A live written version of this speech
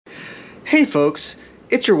Hey folks,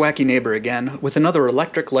 it's your wacky neighbor again with another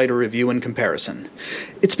electric lighter review and comparison.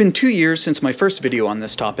 It's been 2 years since my first video on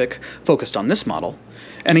this topic, focused on this model,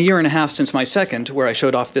 and a year and a half since my second, where I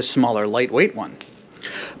showed off this smaller, lightweight one.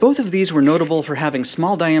 Both of these were notable for having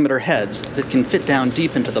small diameter heads that can fit down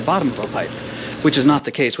deep into the bottom of a pipe, which is not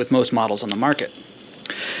the case with most models on the market.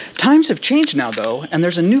 Times have changed now though, and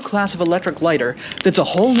there's a new class of electric lighter that's a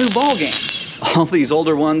whole new ballgame. All these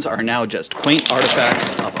older ones are now just quaint artifacts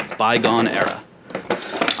of a bygone era.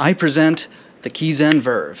 I present the Qizen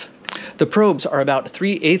Verve. The probes are about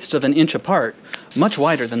 3/8 of an inch apart, much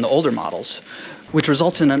wider than the older models, which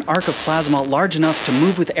results in an arc of plasma large enough to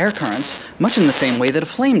move with air currents, much in the same way that a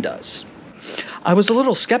flame does. I was a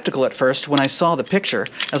little skeptical at first when I saw the picture,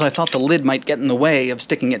 as I thought the lid might get in the way of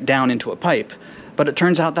sticking it down into a pipe. But it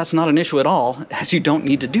turns out that's not an issue at all, as you don't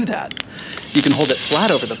need to do that. You can hold it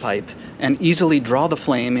flat over the pipe and easily draw the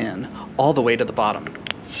flame in all the way to the bottom.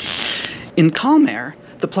 In calm air,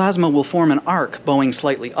 the plasma will form an arc bowing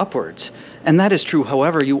slightly upwards, and that is true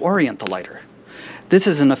however you orient the lighter. This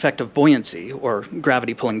is an effect of buoyancy, or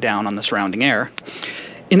gravity pulling down on the surrounding air.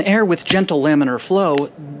 In air with gentle laminar flow,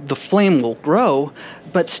 the flame will grow,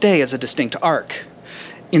 but stay as a distinct arc.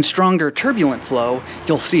 In stronger turbulent flow,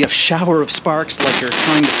 you'll see a shower of sparks like you're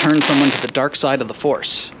trying to turn someone to the dark side of the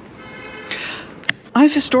Force.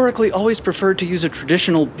 I've historically always preferred to use a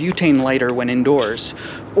traditional butane lighter when indoors,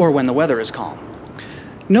 or when the weather is calm.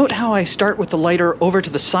 Note how I start with the lighter over to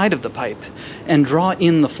the side of the pipe and draw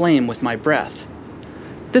in the flame with my breath.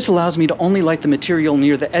 This allows me to only light the material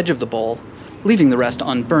near the edge of the bowl, leaving the rest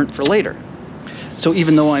unburnt for later. So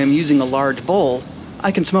even though I am using a large bowl,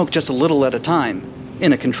 I can smoke just a little at a time,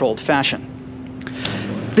 in a controlled fashion.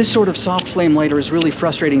 This sort of soft flame lighter is really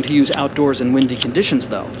frustrating to use outdoors in windy conditions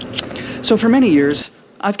though. So for many years,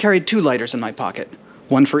 I've carried 2 lighters in my pocket,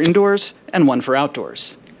 one for indoors and one for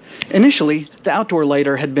outdoors. Initially, the outdoor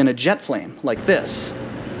lighter had been a jet flame, like this.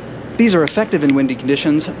 These are effective in windy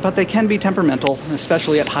conditions, but they can be temperamental,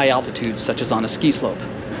 especially at high altitudes such as on a ski slope.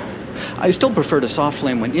 I still prefer to soft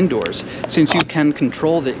flame when indoors, since you can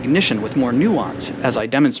control the ignition with more nuance, as I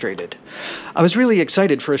demonstrated. I was really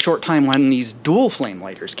excited for a short time when these dual flame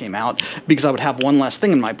lighters came out, because I would have one less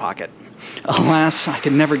thing in my pocket. Alas, I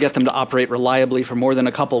could never get them to operate reliably for more than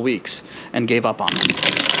a couple weeks, and gave up on them.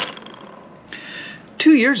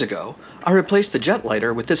 2 years ago, I replaced the jet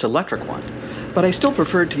lighter with this electric one, but I still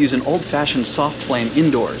preferred to use an old-fashioned soft flame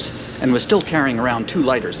indoors, and was still carrying around 2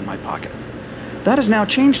 lighters in my pocket. That has now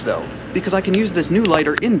changed though, because I can use this new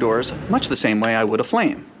lighter indoors much the same way I would a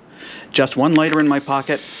flame. Just one lighter in my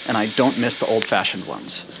pocket, and I don't miss the old-fashioned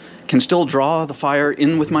ones. Can still draw the fire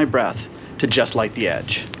in with my breath to just light the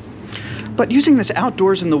edge. But using this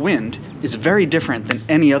outdoors in the wind is very different than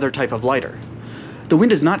any other type of lighter. The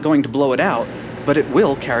wind is not going to blow it out, but it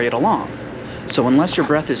will carry it along. So unless your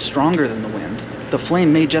breath is stronger than the wind, the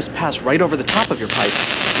flame may just pass right over the top of your pipe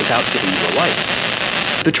without giving you a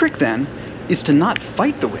light. The trick then is to not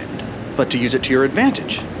fight the wind, but to use it to your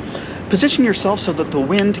advantage. Position yourself so that the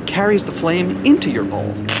wind carries the flame into your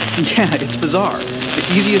bowl. Yeah, it's bizarre.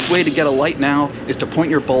 The easiest way to get a light now is to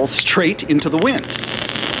point your bowl straight into the wind.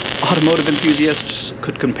 Automotive enthusiasts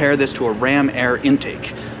could compare this to a ram air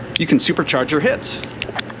intake. You can supercharge your hits.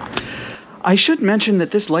 I should mention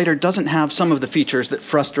that this lighter doesn't have some of the features that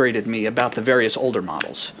frustrated me about the various older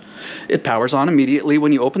models. It powers on immediately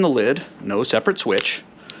when you open the lid, no separate switch.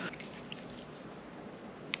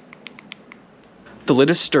 The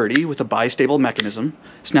lid is sturdy with a bistable mechanism,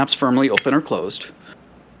 snaps firmly open or closed.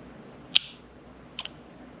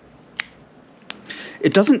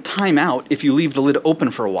 It doesn't time out if you leave the lid open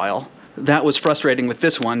for a while. That was frustrating with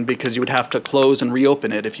this one because you would have to close and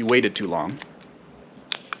reopen it if you waited too long.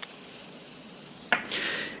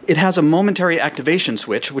 It has a momentary activation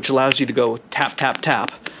switch which allows you to go tap, tap,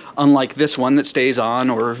 tap, unlike this one that stays on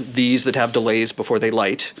or these that have delays before they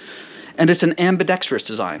light. And it's an ambidextrous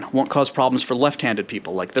design, won't cause problems for left-handed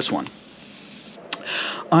people like this one.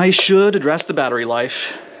 I should address the battery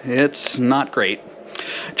life. It's not great.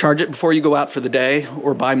 Charge it before you go out for the day,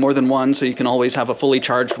 or buy more than one so you can always have a fully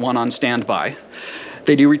charged one on standby.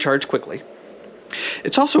 They do recharge quickly.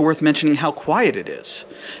 It's also worth mentioning how quiet it is.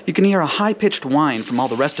 You can hear a high-pitched whine from all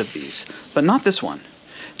the rest of these, but not this one.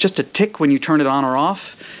 Just a tick when you turn it on or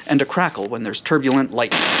off, and a crackle when there's turbulent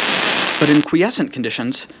lightning. But in quiescent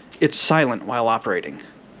conditions, it's silent while operating.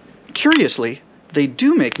 Curiously, they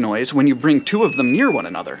do make noise when you bring 2 of them near one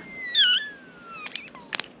another.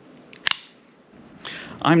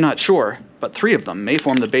 I'm not sure, but 3 of them may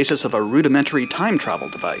form the basis of a rudimentary time travel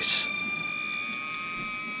device.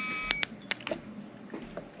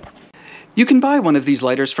 You can buy one of these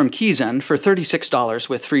lighters from Qizen for $36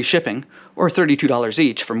 with free shipping, or $32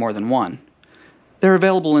 each for more than one. They're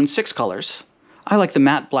available in 6 colors. I like the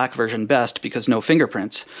matte black version best because no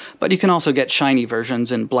fingerprints, but you can also get shiny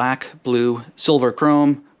versions in black, blue, silver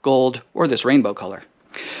chrome, gold, or this rainbow color.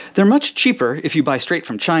 They're much cheaper if you buy straight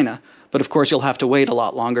from China, but of course you'll have to wait a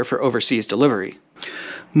lot longer for overseas delivery.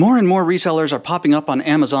 More and more resellers are popping up on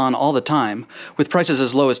Amazon all the time, with prices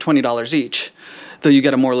as low as $20 each, though you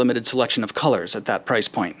get a more limited selection of colors at that price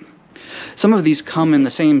point. Some of these come in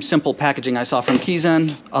the same simple packaging I saw from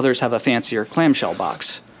Qizen, others have a fancier clamshell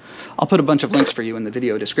box. I'll put a bunch of links for you in the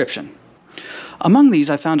video description. Among these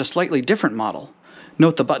I found a slightly different model.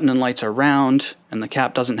 Note the button and lights are round, and the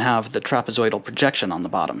cap doesn't have the trapezoidal projection on the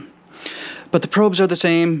bottom. But the probes are the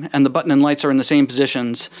same, and the button and lights are in the same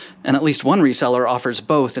positions, and at least one reseller offers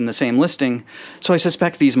both in the same listing, so I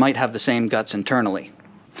suspect these might have the same guts internally.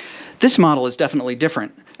 This model is definitely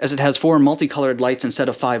different, as it has 4 multicolored lights instead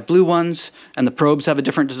of 5 blue ones, and the probes have a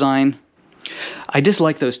different design. I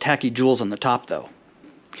dislike those tacky jewels on the top, though.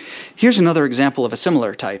 Here's another example of a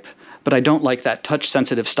similar type, but I don't like that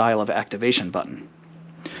touch-sensitive style of activation button.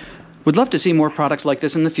 Would love to see more products like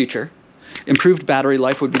this in the future. Improved battery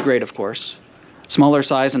life would be great, of course. Smaller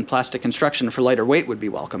size and plastic construction for lighter weight would be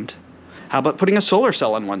welcomed. How about putting a solar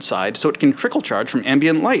cell on one side so it can trickle charge from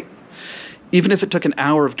ambient light? Even if it took an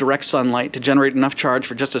hour of direct sunlight to generate enough charge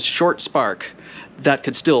for just a short spark, that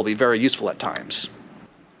could still be very useful at times.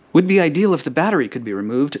 Would be ideal if the battery could be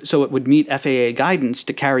removed so it would meet FAA guidance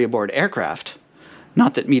to carry aboard aircraft.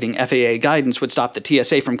 Not that meeting FAA guidance would stop the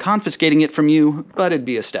TSA from confiscating it from you, but it'd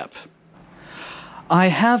be a step. I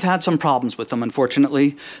have had some problems with them,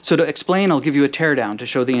 unfortunately, so to explain I'll give you a teardown to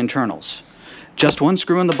show the internals. Just one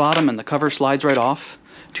screw in the bottom and the cover slides right off.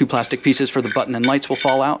 2 plastic pieces for the button and lights will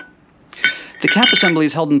fall out. The cap assembly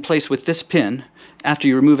is held in place with this pin. After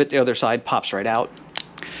you remove it, the other side pops right out.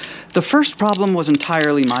 The first problem was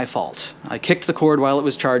entirely my fault. I kicked the cord while it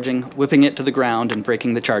was charging, whipping it to the ground and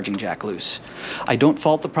breaking the charging jack loose. I don't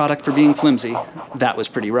fault the product for being flimsy. That was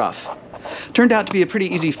pretty rough. Turned out to be a pretty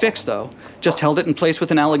easy fix, though. Just held it in place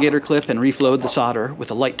with an alligator clip and reflowed the solder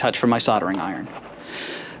with a light touch from my soldering iron.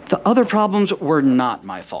 The other problems were not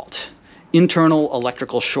my fault. Internal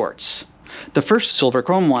electrical shorts. The first silver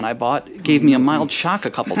chrome one I bought gave me a mild shock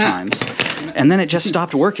a couple times, and then it just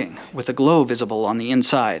stopped working, with a glow visible on the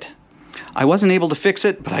inside. I wasn't able to fix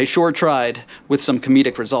it, but I sure tried, with some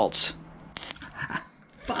comedic results.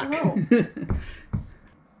 Fuck!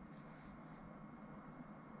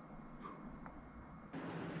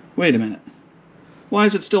 Wait a minute. Why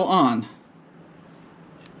is it still on?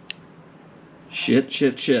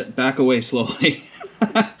 Shit. Back away slowly.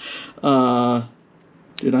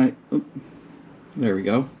 Did I... Oh, there we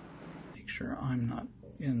go. Make sure I'm not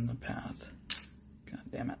in the path. God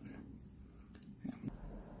damn it.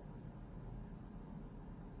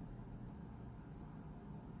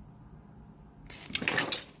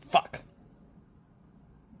 Fuck.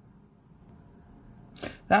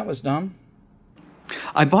 That was dumb.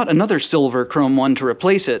 I bought another silver chrome one to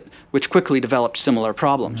replace it, which quickly developed similar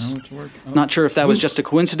problems. Not sure if that was just a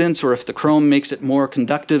coincidence or if the chrome makes it more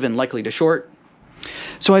conductive and likely to short.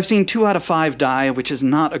 So I've seen 2 out of 5 die, which is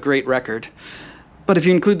not a great record. But if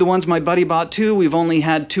you include the ones my buddy bought too, we've only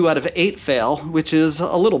had 2 out of 8 fail, which is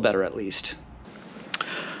a little better at least.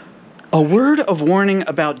 A word of warning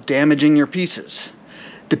about damaging your pieces.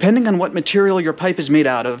 Depending on what material your pipe is made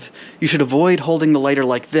out of, you should avoid holding the lighter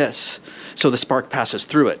like this, so the spark passes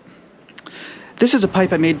through it. This is a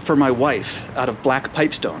pipe I made for my wife out of black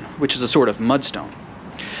pipestone, which is a sort of mudstone.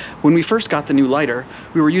 When we first got the new lighter,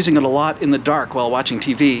 we were using it a lot in the dark while watching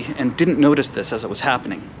TV and didn't notice this as it was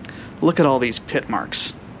happening. Look at all these pit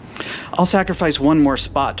marks. I'll sacrifice one more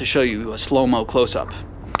spot to show you a slow-mo close-up.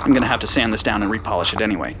 I'm going to have to sand this down and repolish it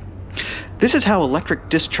anyway. This is how electric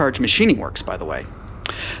discharge machining works, by the way.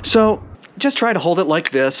 So just try to hold it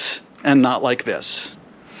like this and not like this.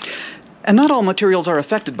 And not all materials are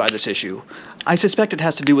affected by this issue. I suspect it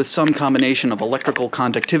has to do with some combination of electrical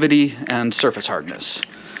conductivity and surface hardness.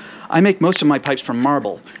 I make most of my pipes from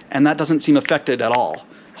marble, and that doesn't seem affected at all.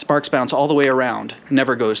 Sparks bounce all the way around,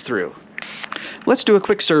 never goes through. Let's do a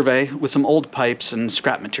quick survey with some old pipes and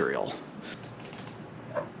scrap material.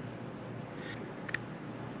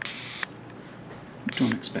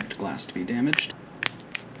 Don't expect glass to be damaged.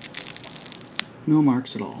 No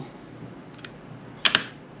marks at all.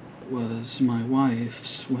 It was my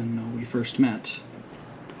wife's when we first met.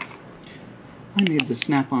 I made the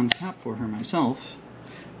snap-on cap for her myself.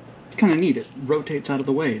 It's kind of neat. It rotates out of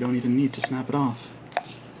the way. You don't even need to snap it off.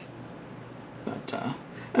 But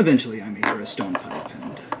eventually I made her a stone pipe,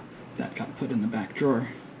 and that got put in the back drawer.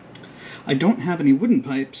 I don't have any wooden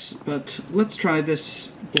pipes, but let's try this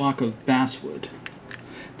block of basswood.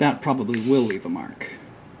 That probably will leave a mark.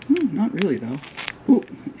 Not really, though. Ooh,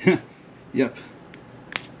 yep.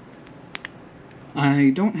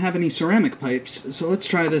 I don't have any ceramic pipes, so let's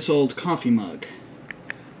try this old coffee mug.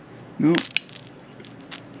 Nope.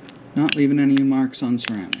 Not leaving any marks on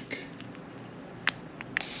ceramic.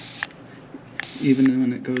 Even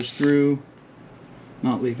when it goes through,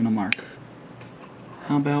 not leaving a mark.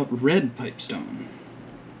 How about red pipestone?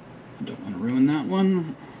 I don't want to ruin that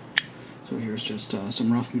one. So here's just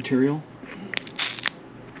some rough material.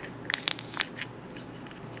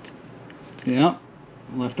 Yep,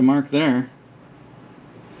 left a mark there.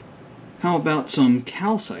 How about some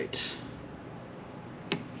calcite?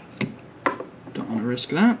 Don't want to risk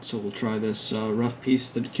that, so we'll try this rough piece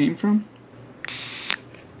that it came from.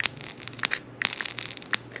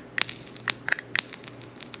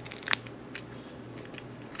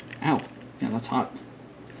 Ow, yeah, that's hot.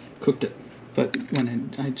 Cooked it. But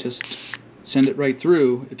when I just send it right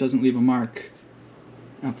through, it doesn't leave a mark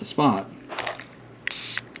at the spot.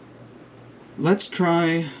 Let's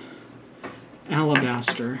try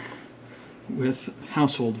alabaster with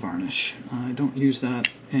household varnish. I don't use that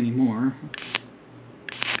anymore.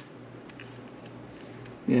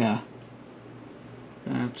 Yeah,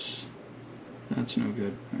 that's no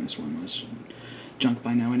good. This one was junk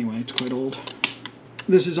by now anyway, it's quite old.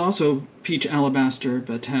 This is also peach alabaster,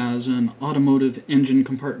 but has an automotive engine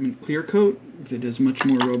compartment clear coat that is much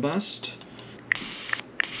more robust.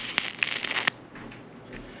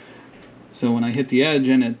 So when I hit the edge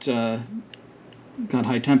and it got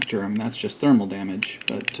high temperature, I mean that's just thermal damage,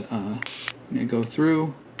 but when I go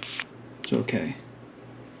through, it's okay.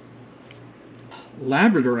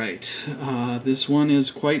 Labradorite. This one is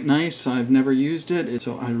quite nice. I've never used it,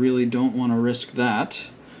 so I really don't want to risk that.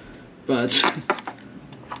 But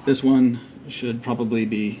this one should probably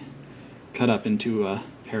be cut up into a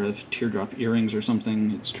pair of teardrop earrings or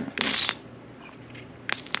something. Let's try this.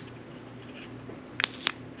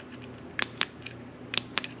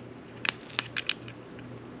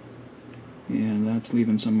 Yeah, that's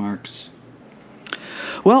leaving some marks.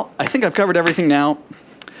 Well, I think I've covered everything now.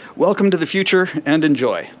 Welcome to the future and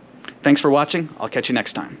enjoy. Thanks for watching. I'll catch you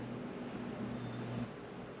next time.